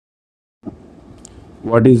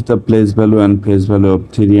What is the place value and face value of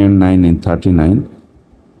 3 and 9 in 39?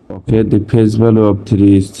 Okay, the face value of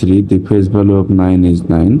 3 is 3, the face value of 9 is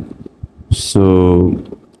 9.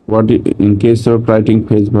 So in case of writing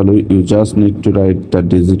face value, you just need to write the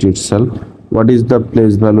digit itself. What is the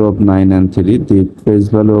place value of 9 and 3? The place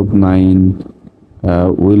value of 9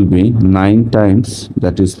 will be 9 times,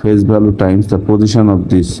 that is face value times the position of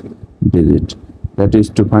this digit. That is,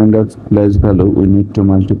 to find out place value, we need to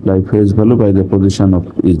multiply face value by the position of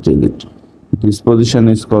each digit. This position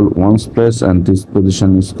is called ones place and this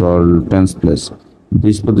position is called tens place.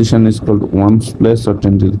 This position is called ones place or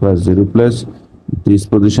 10 to the power 0 place. This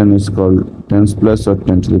position is called tens place or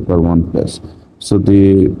 10 to the power 1 place. So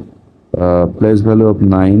the place value of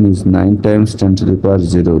 9 is 9 times 10 to the power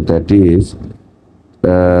 0, that is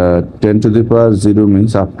 10 to the power 0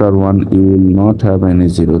 means after 1 you will not have any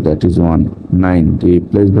 0, that is 1. 9, the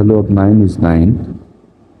place value of 9 is 9,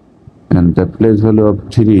 and the place value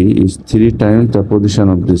of 3 is 3 times the position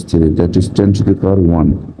of this 3, that is 10 to the power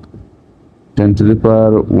 1. 10 to the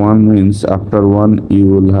power 1 means after 1 you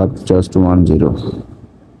will have just 1 0,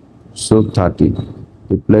 so 30.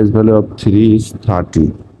 The place value of 3 is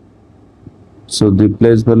 30. So the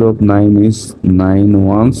place value of 9 is 9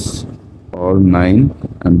 ones or 9,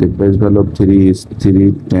 and the place value of 3 is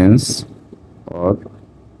 3 tens or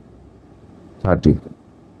 30.